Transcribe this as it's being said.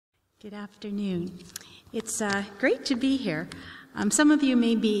Good afternoon. It's great to be here. Some of you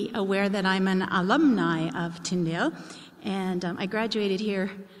may be aware that I'm an alumni of Tyndale, and I graduated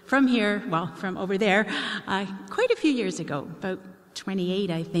from over there, quite a few years ago, about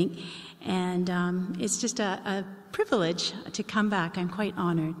 28, I think, and it's just a privilege to come back. I'm quite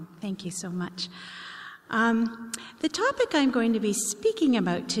honored. Thank you so much. The topic I'm going to be speaking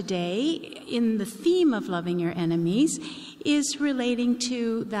about today, in the theme of loving your enemies, is relating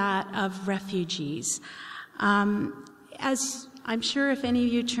to that of refugees. As I'm sure if any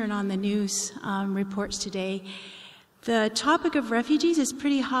of you turn on the news reports today, the topic of refugees is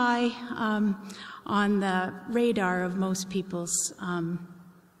pretty high on the radar of most people's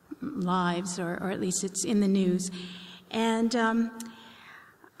lives, or at least it's in the news. And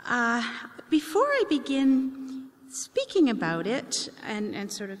before I begin speaking about it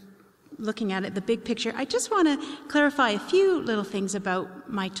and sort of looking at it, the big picture, I just want to clarify a few little things about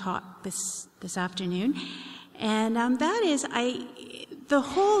my talk this afternoon. And that is, the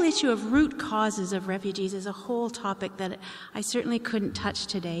whole issue of root causes of refugees is a whole topic that I certainly couldn't touch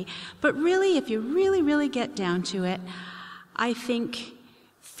today. But really, if you really get down to it, I think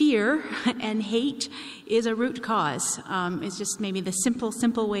fear and hate is a root cause. It's just maybe the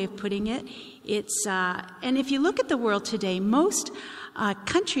simple way of putting it. It's and if you look at the world today, most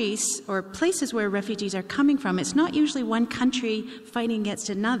countries or places where refugees are coming from, it's not usually one country fighting against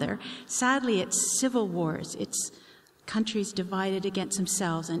another. Sadly, it's civil wars. It's countries divided against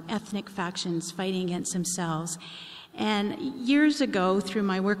themselves and ethnic factions fighting against themselves. And years ago, through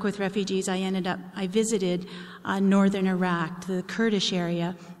my work with refugees, I visited northern Iraq, the Kurdish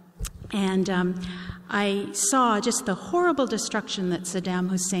area, and I saw just the horrible destruction that Saddam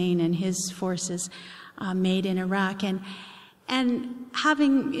Hussein and his forces made in Iraq. And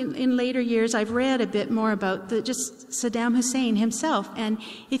having, in later years, I've read a bit more about just Saddam Hussein himself. And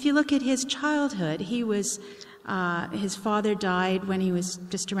if you look at his childhood, his father died when he was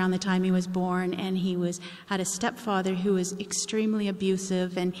just around the time he was born, and he had a stepfather who was extremely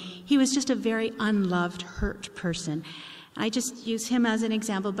abusive, and he was just a very unloved, hurt person. I just use him as an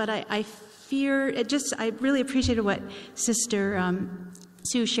example, but I really appreciated what Sister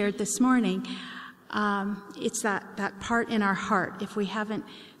Sue shared this morning. It's that part in our heart, if we haven't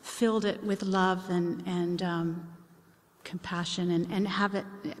filled it with love and compassion and have it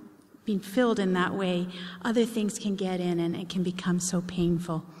being filled in that way, other things can get in and it can become so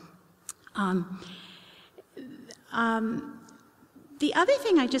painful. The other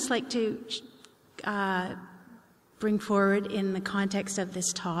thing I'd just like to bring forward in the context of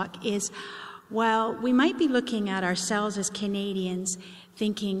this talk is, while we might be looking at ourselves as Canadians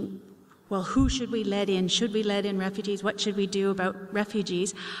thinking, well, who should we let in? Should we let in refugees? What should we do about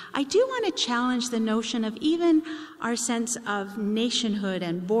refugees? I do want to challenge the notion of even our sense of nationhood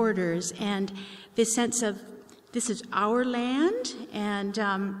and borders, and this sense of this is our land, and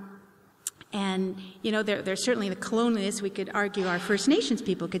you know, there's certainly the colonialists. We could argue our First Nations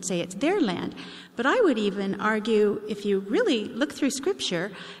people could say it's their land. But I would even argue, if you really look through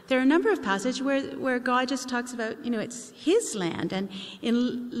Scripture, there are a number of passages where God just talks about, you know, it's His land. And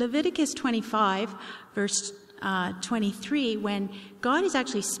in Leviticus 25, verse 23, when God is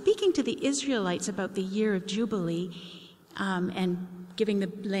actually speaking to the Israelites about the year of Jubilee and giving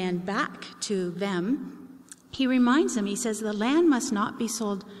the land back to them, He reminds them, He says, the land must not be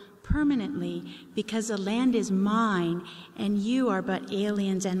sold permanently, because the land is mine and you are but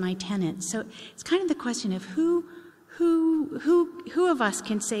aliens and my tenants. So it's kind of the question of who of us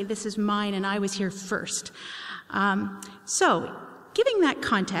can say this is mine and I was here first. So giving that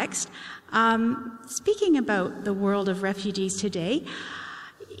context, speaking about the world of refugees today,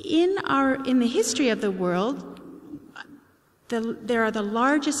 in the history of the world, there are the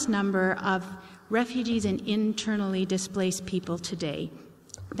largest number of refugees and internally displaced people today.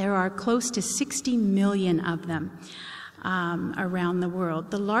 There are close to 60 million of them around the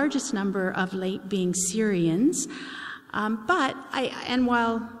world, the largest number of late being Syrians.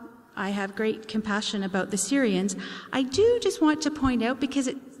 While I have great compassion about the Syrians, I do just want to point out, because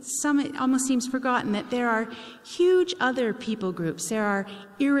it almost seems forgotten, that there are huge other people groups. There are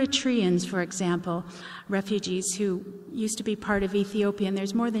Eritreans, for example, refugees who used to be part of Ethiopia, and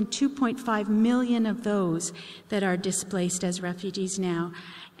there's more than 2.5 million of those that are displaced as refugees now.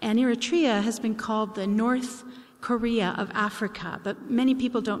 And Eritrea has been called the North Korea of Africa, but many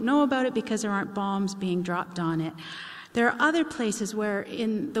people don't know about it because there aren't bombs being dropped on it. There are other places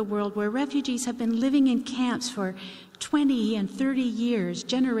in the world where refugees have been living in camps for 20 and 30 years.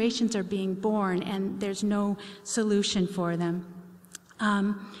 Generations are being born, and there's no solution for them.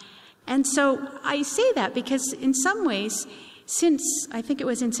 And so I say that because in some ways, since, I think it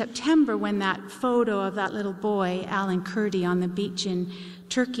was in September when that photo of that little boy, Alan Kurdi, on the beach in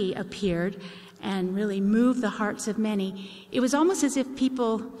Turkey appeared and really moved the hearts of many, it was almost as if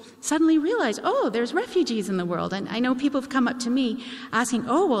people suddenly realized, oh, there's refugees in the world. And I know people have come up to me asking,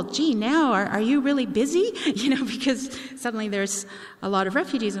 oh, well, gee, now, are you really busy? Because suddenly there's a lot of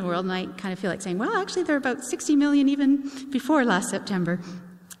refugees in the world, and I kind of feel like saying, well, actually, there are about 60 million even before last September.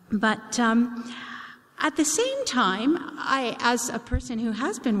 But at the same time, I, as a person who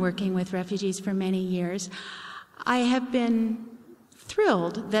has been working with refugees for many years, I have been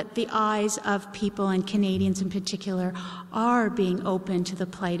thrilled that the eyes of people, and Canadians in particular, are being open to the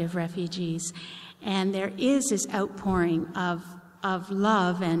plight of refugees. And there is this outpouring of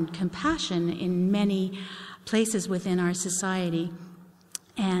love and compassion in many places within our society.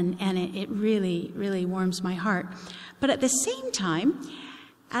 And it really, really warms my heart. But at the same time,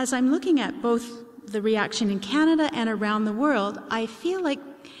 as I'm looking at both the reaction in Canada and around the world, I feel like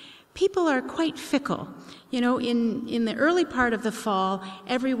people are quite fickle. In the early part of the fall,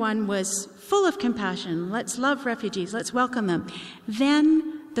 everyone was full of compassion. Let's love refugees. Let's welcome them.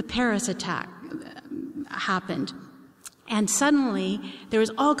 Then the Paris attack happened. And suddenly there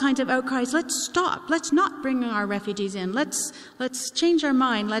was all kinds of outcries. Let's stop. Let's not bring our refugees in. Let's change our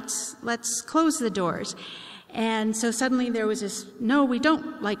mind. Let's close the doors. And so suddenly there was this, no, we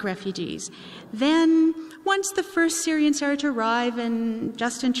don't like refugees. Then once the first Syrians started to arrive, and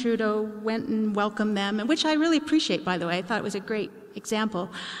Justin Trudeau went and welcomed them, and which I really appreciate, by the way. I thought it was a great example.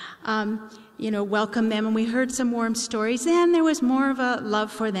 Welcome them, and we heard some warm stories. Then there was more of a love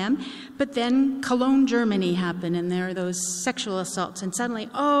for them. But then Cologne, Germany happened, and there were those sexual assaults. And suddenly,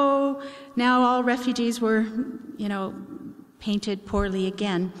 now all refugees were, painted poorly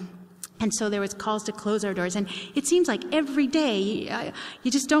again. And so there was calls to close our doors. And it seems like every day, you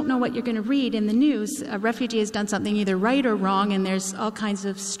just don't know what you're going to read in the news. A refugee has done something either right or wrong, and there's all kinds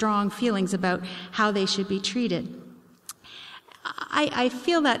of strong feelings about how they should be treated. I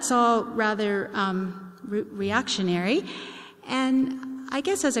feel that's all rather reactionary. And I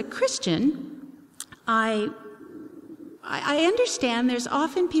guess as a Christian, I understand there's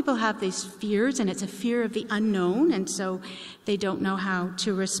often people have these fears, and it's a fear of the unknown, and so they don't know how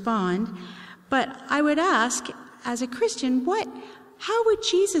to respond. But I would ask, as a Christian, how would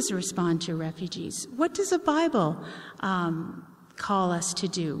Jesus respond to refugees? What does the Bible call us to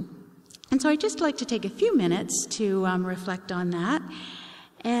do? And so I'd just like to take a few minutes to reflect on that.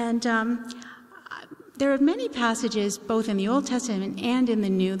 And there are many passages, both in the Old Testament and in the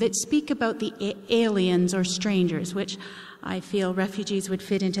New, that speak about the aliens or strangers, which I feel refugees would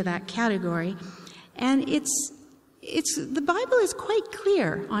fit into that category. And the Bible is quite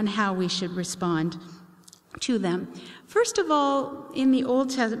clear on how we should respond to them. First of all, in the Old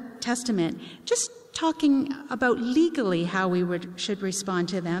Testament, just talking about legally how we should respond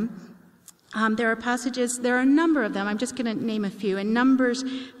to them. There are a number of them. I'm just going to name a few. In Numbers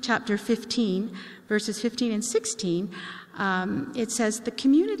chapter 15, verses 15 and 16, it says, the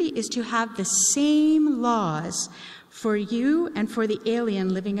community is to have the same laws for you and for the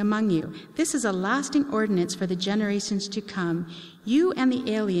alien living among you. This is a lasting ordinance for the generations to come. You and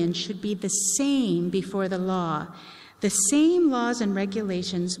the alien should be the same before the law. The same laws and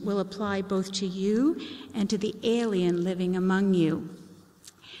regulations will apply both to you and to the alien living among you.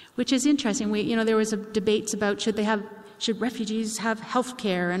 Which is interesting. There was debates about should refugees have health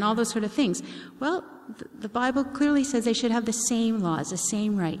care and all those sort of things. Well, the Bible clearly says they should have the same laws, the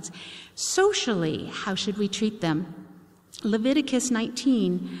same rights. Socially, how should we treat them? Leviticus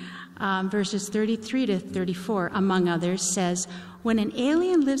 19, verses 33 to 34, among others, says, when an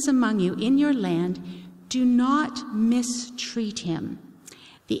alien lives among you in your land, do not mistreat him.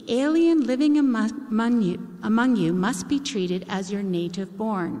 The alien living among you must be treated as your native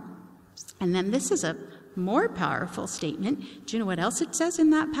born. And then this is a more powerful statement. Do you know what else it says in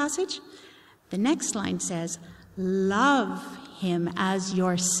that passage? The next line says, love him as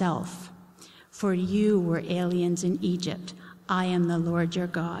yourself, for you were aliens in Egypt. I am the Lord your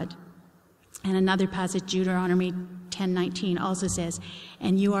God. And another passage, Deuteronomy 10:19, also says,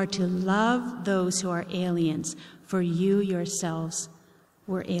 and you are to love those who are aliens, for you yourselves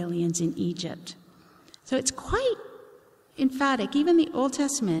were aliens in Egypt. So it's quite emphatic. Even the Old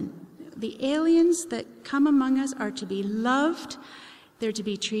Testament, the aliens that come among us are to be loved. They're to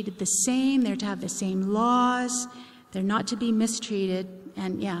be treated the same. They're to have the same laws. They're not to be mistreated.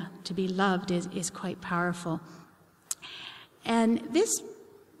 And to be loved is quite powerful. And this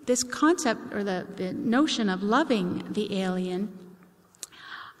concept, or the notion of loving the alien,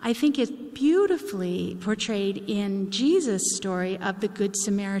 I think is beautifully portrayed in Jesus' story of the Good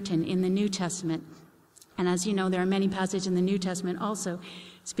Samaritan in the New Testament. And as you know, there are many passages in the New Testament also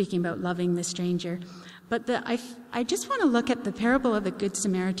speaking about loving the stranger. But I just want to look at the parable of the Good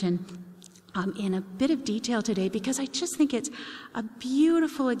Samaritan in a bit of detail today, because I just think it's a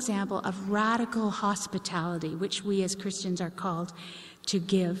beautiful example of radical hospitality, which we as Christians are called to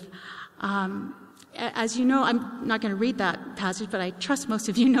give. As you know, I'm not going to read that passage, but I trust most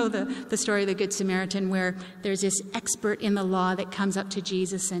of you know the story of the Good Samaritan, where there's this expert in the law that comes up to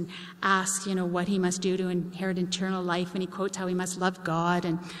Jesus and asks, what he must do to inherit eternal life, and he quotes how he must love God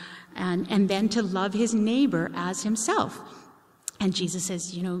and then to love his neighbor as himself. And Jesus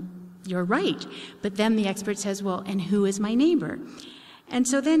says, you're right. But then the expert says, well, and who is my neighbor? And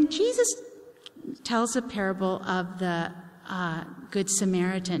so then Jesus tells a parable of the Good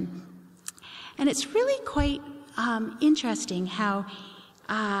Samaritan. And it's really quite interesting how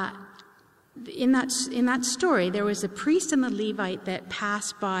in that story there was a priest and the Levite that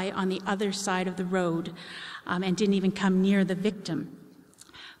passed by on the other side of the road and didn't even come near the victim.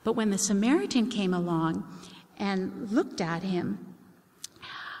 But when the Samaritan came along and looked at him,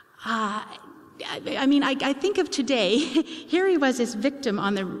 I think of today, here he was, this victim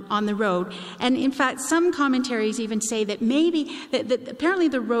on the road. And in fact, some commentaries even say that that apparently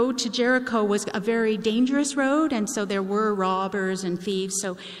the road to Jericho was a very dangerous road, and so there were robbers and thieves.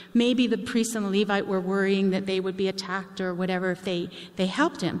 So maybe the priest and the Levite were worrying that they would be attacked or whatever if they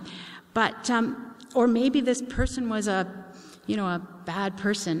helped him. But, or maybe this person was a bad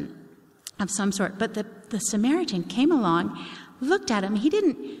person of some sort. But the Samaritan came along, looked at him. He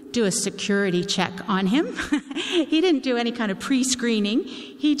didn't do a security check on him. He didn't do any kind of pre-screening.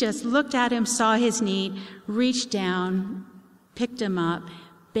 He just looked at him, saw his need, reached down, picked him up,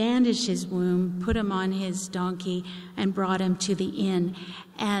 bandaged his wound, put him on his donkey, and brought him to the inn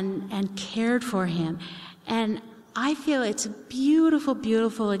and cared for him. And I feel it's a beautiful,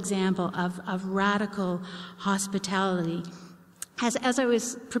 beautiful example of radical hospitality. As I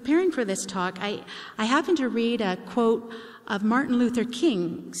was preparing for this talk, I happened to read a quote of Martin Luther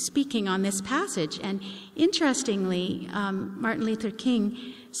King speaking on this passage. And interestingly, Martin Luther King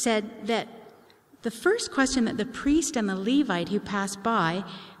said that the first question that the priest and the Levite who passed by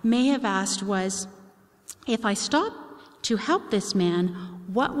may have asked was, if I stop to help this man,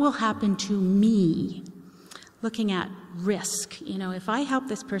 what will happen to me? Looking at risk. If I help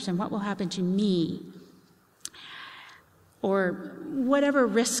this person, what will happen to me? Or whatever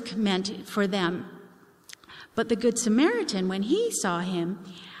risk meant for them. But the Good Samaritan, when he saw him,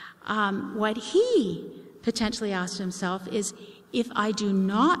 what he potentially asked himself is, if I do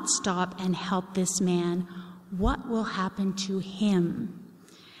not stop and help this man, what will happen to him?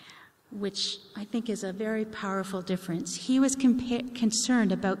 Which I think is a very powerful difference. He was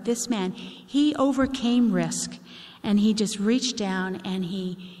concerned about this man. He overcame risk, and he just reached down and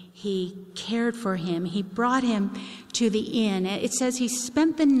he cared for him. He brought him to the inn. It says he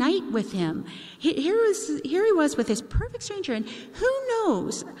spent the night with him. Here he was with this perfect stranger, and who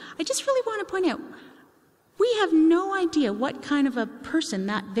knows? I just really want to point out, we have no idea what kind of a person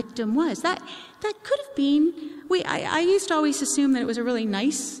that victim was. That could have been, I used to always assume that it was a really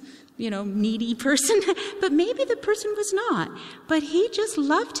nice, needy person, but maybe the person was not. But he just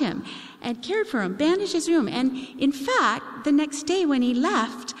loved him and cared for him, bandaged his wound. And in fact, the next day when he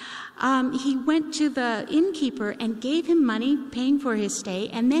left, he went to the innkeeper and gave him money, paying for his stay,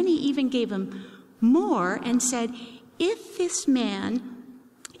 and then he even gave him more and said, if this man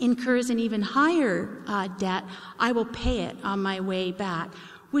incurs an even higher debt, I will pay it on my way back,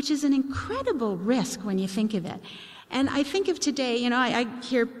 which is an incredible risk when you think of it. And I think of today, I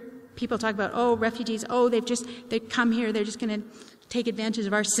hear people talk about, refugees, they come here, they're just going to take advantage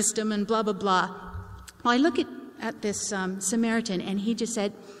of our system and blah, blah, blah. Well, I look at this Samaritan, and he just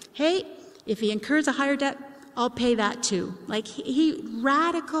said, hey, if he incurs a higher debt, I'll pay that too. Like,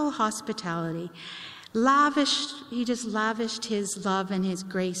 radical hospitality. He just lavished his love and his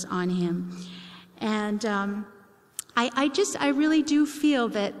grace on him. And I really do feel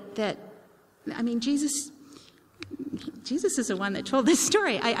that Jesus is the one that told this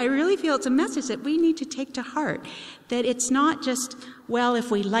story. I really feel it's a message that we need to take to heart. That it's not just, well,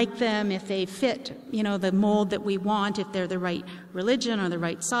 if we like them, if they fit, the mold that we want, if they're the right religion or the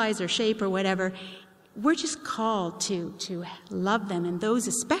right size or shape or whatever. We're just called to love them, and those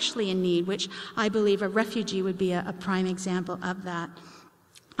especially in need, which I believe a refugee would be a prime example of that.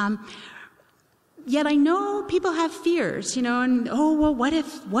 Yet I know people have fears, and, what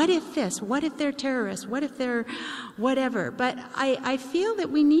if this? What if they're terrorists? What if they're whatever? But I feel that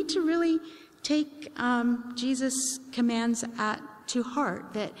we need to really take Jesus' commands to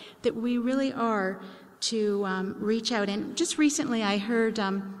heart, that we really are to reach out. And just recently I heard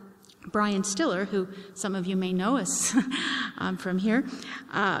Brian Stiller, who some of you may know us from here,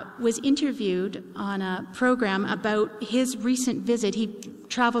 was interviewed on a program about his recent visit. He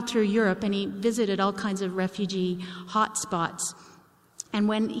traveled through Europe and he visited all kinds of refugee hotspots. And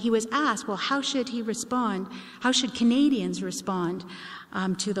when he was asked, well, how should he respond? How should Canadians respond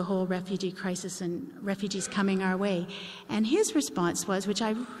to the whole refugee crisis and refugees coming our way? And his response was, which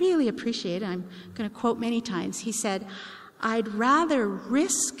I really appreciate, I'm going to quote many times, he said, "I'd rather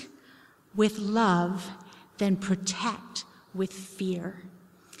risk with love than protect with fear."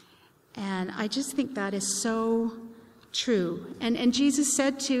 And I just think that is so true. And Jesus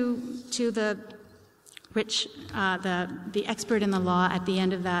said to the rich, the expert in the law at the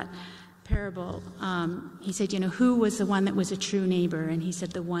end of that parable, he said, who was the one that was a true neighbor? And he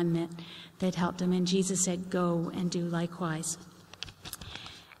said, the one that helped him. And Jesus said, go and do likewise.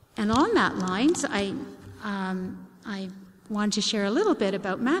 And on that lines, I wanted to share a little bit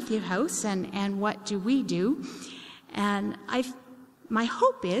about Matthew House and what do we do. And my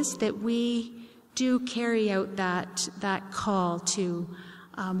hope is that we do carry out that call to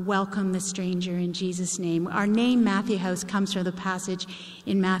welcome the stranger in Jesus' name. Our name, Matthew House, comes from the passage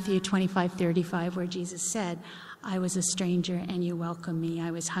in Matthew 25:35 where Jesus said, "I was a stranger and you welcomed me.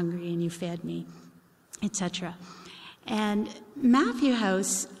 I was hungry and you fed me," etc. And Matthew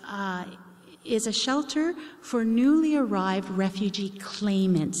House is a shelter for newly arrived refugee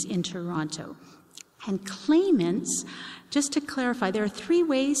claimants in Toronto. And claimants, just to clarify, there are three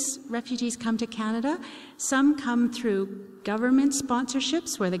ways refugees come to Canada. Some come through government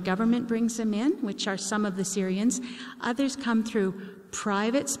sponsorships, where the government brings them in, which are some of the Syrians. Others come through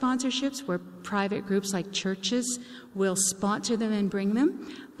private sponsorships, where private groups like churches will sponsor them and bring them.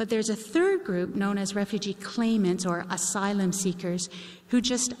 But there's a third group known as refugee claimants or asylum seekers who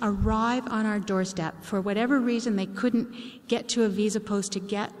just arrive on our doorstep. For whatever reason, they couldn't get to a visa post to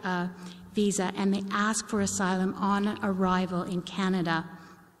get a visa, and they ask for asylum on arrival in Canada.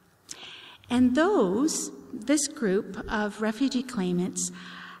 And this group of refugee claimants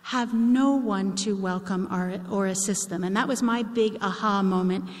have no one to welcome or assist them. And that was my big aha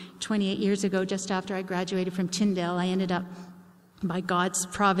moment 28 years ago, just after I graduated from Tyndale. I ended up, by God's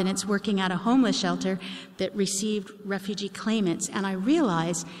providence, working at a homeless shelter that received refugee claimants. And I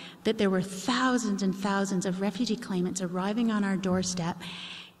realized that there were thousands and thousands of refugee claimants arriving on our doorstep,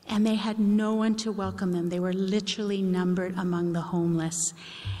 and they had no one to welcome them. They were literally numbered among the homeless.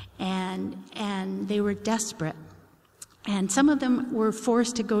 And they were desperate. And some of them were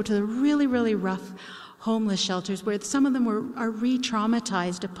forced to go to the really, really rough homeless shelters, where some of them are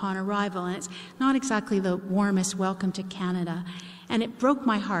re-traumatized upon arrival. And it's not exactly the warmest welcome to Canada. And it broke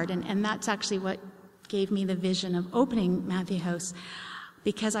my heart. And that's actually what gave me the vision of opening Matthew House,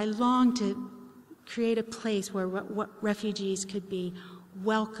 because I longed to create a place where refugees could be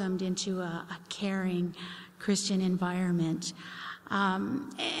welcomed into a caring Christian environment.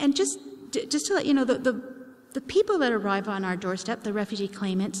 And just to let you know, the people that arrive on our doorstep, the refugee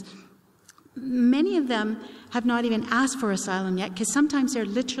claimants, many of them have not even asked for asylum yet, because sometimes they're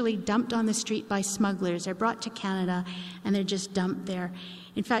literally dumped on the street by smugglers. They're brought to Canada and they're just dumped there.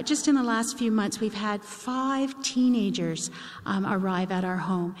 In fact, just in the last few months, we've had 5 teenagers arrive at our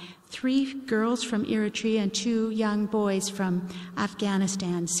home. 3 girls from Eritrea and 2 young boys from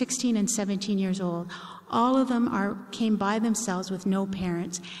Afghanistan, 16 and 17 years old. All of them came by themselves with no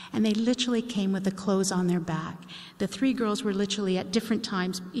parents, and they literally came with the clothes on their back. The 3 girls were literally at different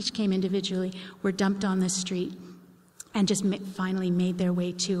times, each came individually, were dumped on the street and just finally made their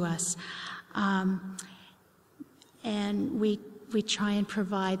way to us. And we try and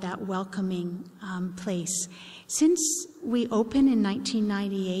provide that welcoming place. Since we opened in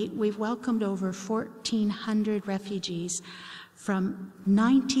 1998, we've welcomed over 1,400 refugees from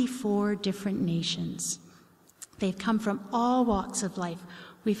 94 different nations. They've come from all walks of life.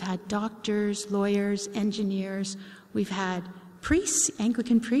 We've had doctors, lawyers, engineers. We've had priests,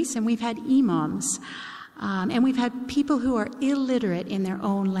 Anglican priests, and we've had imams. And we've had people who are illiterate in their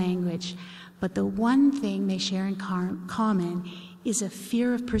own language. But the one thing they share in common is a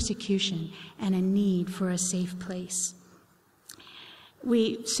fear of persecution and a need for a safe place.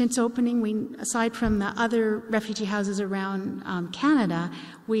 Since opening, aside from the other refugee houses around Canada,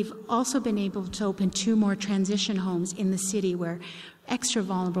 we've also been able to open 2 more transition homes in the city where extra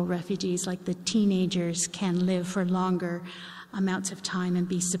vulnerable refugees, like the teenagers, can live for longer amounts of time and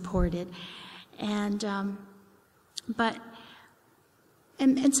be supported. And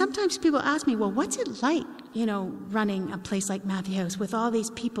And sometimes people ask me, well, what's it like, running a place like Matthew House with all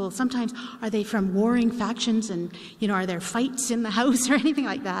these people? Sometimes are they from warring factions, and, are there fights in the house or anything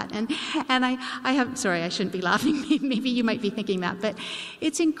like that? And I have, sorry, I shouldn't be laughing. Maybe you might be thinking that, but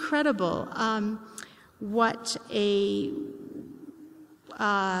it's incredible what a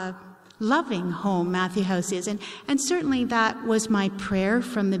loving home Matthew House is. And certainly that was my prayer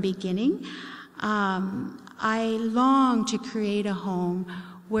from the beginning. I long to create a home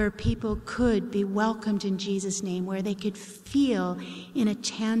where people could be welcomed in Jesus' name, where they could feel in a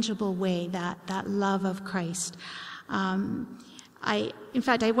tangible way that love of Christ. In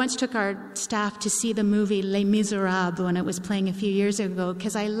fact, I once took our staff to see the movie Les Miserables when it was playing a few years ago,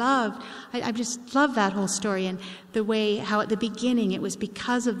 because I just love that whole story, and the way how at the beginning it was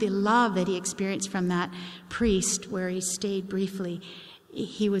because of the love that he experienced from that priest, where he stayed briefly,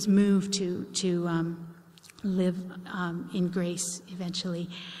 he was moved to live in grace eventually.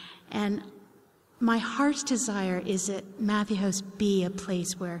 And my heart's desire is that Matthew House be a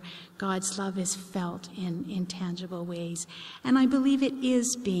place where God's love is felt in tangible ways. And I believe it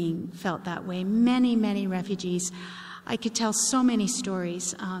is being felt that way. Many, many refugees, I could tell so many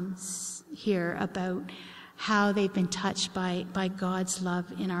stories here about how they've been touched by God's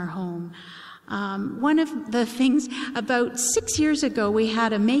love in our home. One of the things, about 6 years ago, we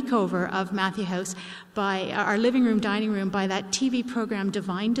had a makeover of Matthew House by our living room, dining room, by that TV program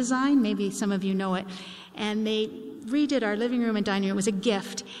Divine Design. Maybe some of you know it. And they redid our living room and dining room. It was a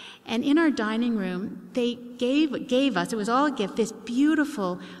gift. And in our dining room, they gave us, it was all a gift, this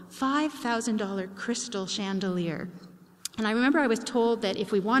beautiful $5,000 crystal chandelier. And I remember I was told that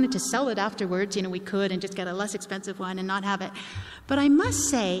if we wanted to sell it afterwards, we could, and just get a less expensive one and not have it. But I must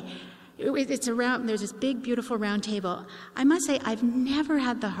say, it's around, there's this big, beautiful round table. I must say, I've never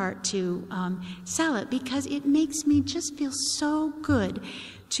had the heart to sell it, because it makes me just feel so good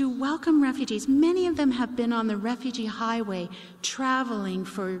to welcome refugees. Many of them have been on the refugee highway, traveling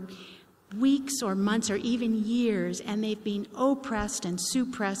for weeks or months or even years, and they've been oppressed and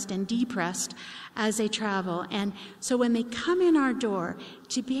suppressed and depressed as they travel. And so when they come in our door,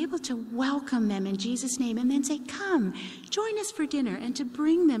 to be able to welcome them in Jesus' name and then say, come, join us for dinner, and to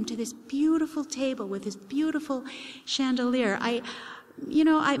bring them to this beautiful table with this beautiful chandelier.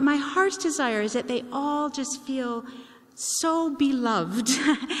 My heart's desire is that they all just feel so beloved,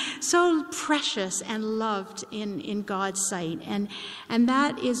 so precious and loved in God's sight. And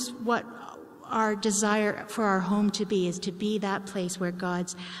that is what our desire for our home to be, is to be that place where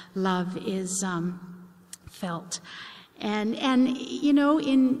God's love is felt. And in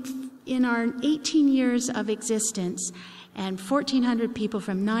our 18 years of existence and 1,400 people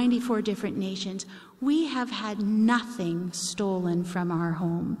from 94 different nations, we have had nothing stolen from our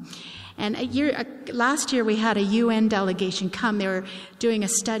home. And last year we had a UN delegation come. They were doing a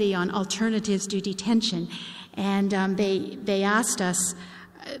study on alternatives to detention, and they asked us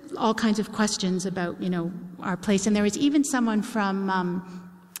all kinds of questions about our place. And there was even someone from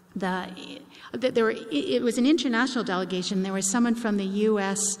it was an international delegation. There was someone from the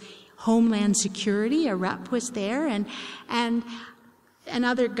U.S. Homeland Security, a rep was there, and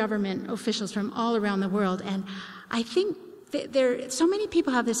other government officials from all around the world. And I think so many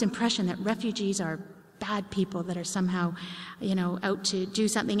people have this impression that refugees are bad people that are somehow, out to do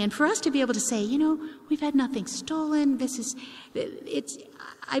something. And for us to be able to say, we've had nothing stolen,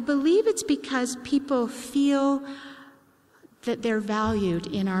 I believe it's because people feel that they're valued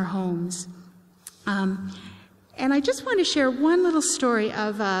in our homes. And I just want to share one little story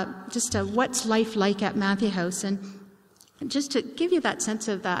of what's life like at Matthew House, and just to give you that sense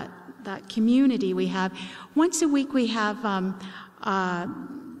of that community we have. Once a week we have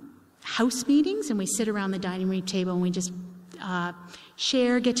house meetings, and we sit around the dining room table and we just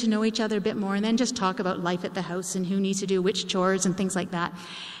share, get to know each other a bit more, and then just talk about life at the house and who needs to do which chores and things like that.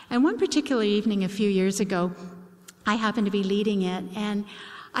 And one particular evening a few years ago, I happened to be leading it, and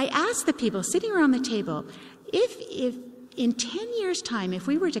I asked the people sitting around the table, if in 10 years' time, if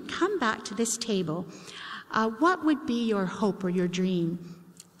we were to come back to this table, what would be your hope or your dream?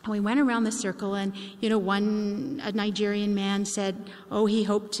 And we went around the circle, and, a Nigerian man said, he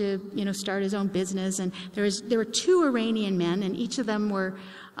hoped to, start his own business. And there were two Iranian men, and each of them were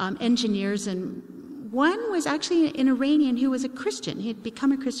engineers, and one was actually an Iranian who was a Christian. He had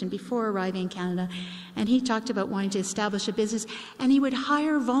become a Christian before arriving in Canada, and he talked about wanting to establish a business, and he would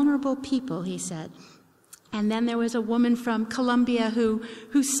hire vulnerable people, he said. And then there was a woman from Colombia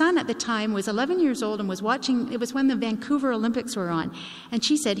whose son at the time was 11 years old and was watching, it was when the Vancouver Olympics were on. And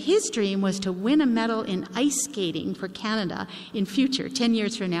she said his dream was to win a medal in ice skating for Canada in future, 10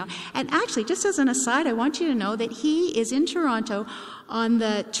 years from now. And actually, just as an aside, I want you to know that he is in Toronto on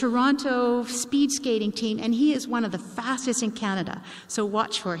the Toronto speed skating team, and he is one of the fastest in Canada. So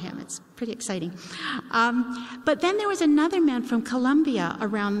watch for him. It's pretty exciting. But then there was another man from Colombia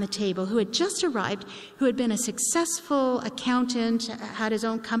around the table who had just arrived, who had been a successful accountant, had his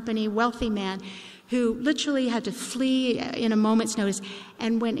own company, wealthy man, who literally had to flee in a moment's notice.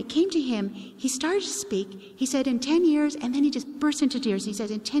 And when it came to him, he started to speak. He said, in 10 years, and then he just burst into tears. He said,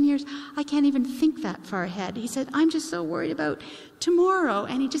 in 10 years, I can't even think that far ahead. He said, I'm just so worried about tomorrow.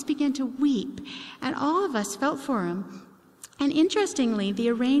 And he just began to weep. And all of us felt for him. And interestingly, the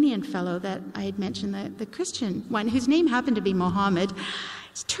Iranian fellow that I had mentioned, the Christian one, whose name happened to be Mohammed,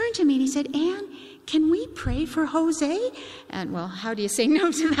 turned to me and he said, Anne, can we pray for Jose? And, well, how do you say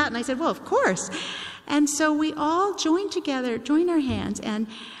no to that? And I said, well, of course. And so we all joined together, joined our hands, and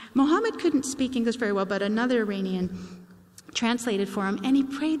Mohammed couldn't speak English very well, but another Iranian translated for him, and he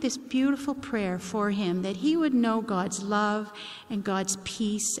prayed this beautiful prayer for him, that he would know God's love and God's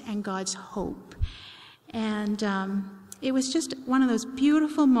peace and God's hope. And it was just one of those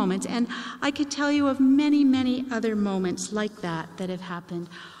beautiful moments, and I could tell you of many, many other moments like that have happened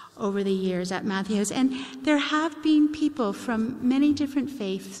over the years at Matthew House. And there have been people from many different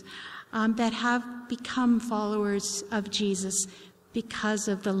faiths that have become followers of Jesus because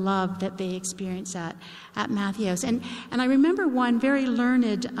of the love that they experience at Matthew House. And I remember one very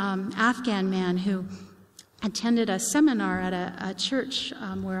learned Afghan man who attended a seminar at a church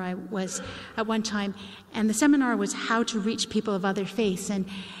where I was at one time, and the seminar was how to reach people of other faiths.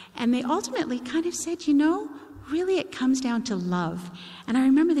 And they ultimately kind of said, you know, really it comes down to love. And I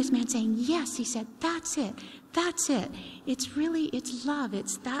remember this man saying, yes, he said, that's it. That's it. It's love.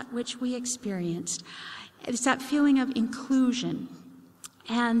 It's that which we experienced. It's that feeling of inclusion.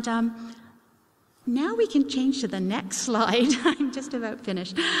 And now we can change to the next slide. I'm just about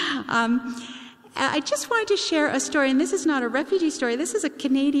finished. I just wanted to share a story, and this is not a refugee story. This is a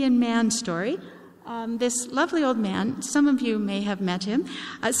Canadian man story. This lovely old man, some of you may have met him.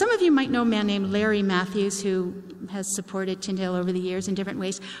 Some of you might know a man named Larry Matthews, who has supported Tyndale over the years in different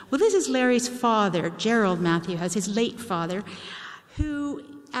ways. Well, this is Larry's father, Gerald Matthews, his late father, who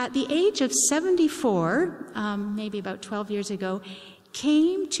at the age of 74, maybe about 12 years ago,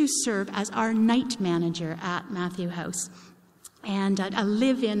 came to serve as our night manager at Matthew House, and a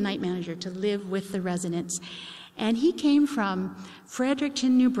live-in night manager to live with the residents. And he came from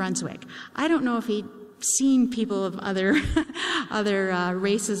Fredericton, New Brunswick. I don't know if he'd seen people of other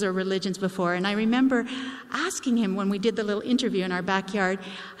races or religions before. And I remember asking him when we did the little interview in our backyard,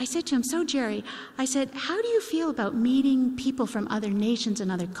 I said to him, so Jerry, I said, how do you feel about meeting people from other nations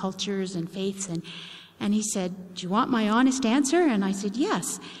and other cultures and faiths? And he said, do you want my honest answer? And I said,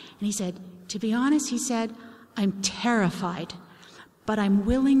 yes. And he said, to be honest, he said, I'm terrified, but I'm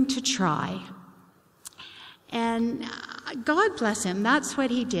willing to try. And God bless him, that's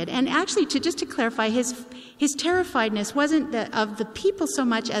what he did. And actually, just to clarify, his terrifiedness wasn't of the people so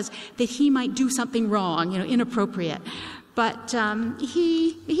much as that he might do something wrong, inappropriate. But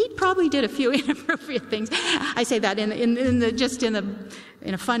he probably did a few inappropriate things. I say that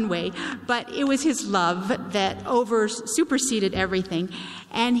in a fun way. But it was his love that superseded everything.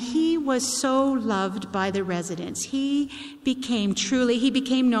 And he was so loved by the residents. He became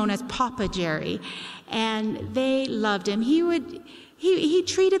known as Papa Jerry. And they loved him. He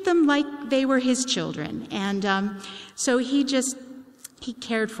treated them like they were his children. And so he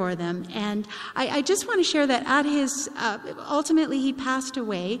cared for them. And I just want to share that ultimately he passed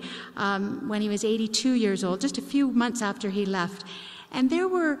away when he was 82 years old, just a few months after he left. And there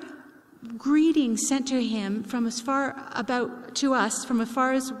were greetings sent to him from as far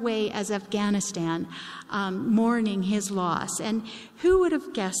away as Afghanistan, mourning his loss. And who would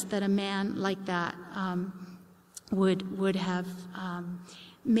have guessed that a man like that would have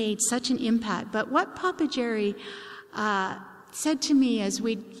made such an impact? But what Papa Jerry said to me as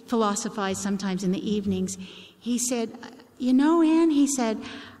we philosophize sometimes in the evenings, he said, Anne, he said,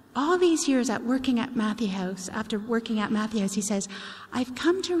 all these years after working at Matthew House, he says, I've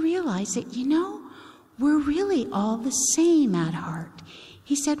come to realize that, we're really all the same at heart.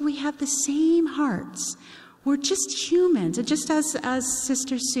 He said, we have the same hearts. We're just humans. And just as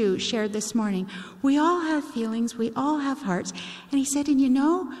Sister Sue shared this morning, we all have feelings, we all have hearts. And he said,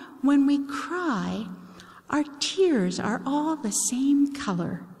 when we cry, our tears are all the same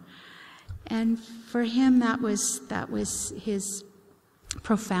color. And for him, that was his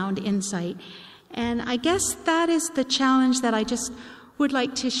profound insight. And I guess that is the challenge that I just would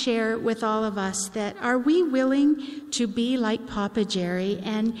like to share with all of us that are we willing to be like Papa Jerry?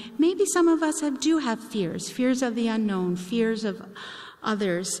 And maybe some of us do have fears of the unknown, fears of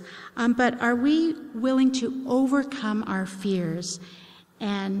others. But are we willing to overcome our fears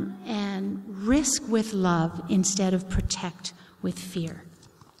and risk with love instead of protect with fear?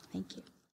 Thank you.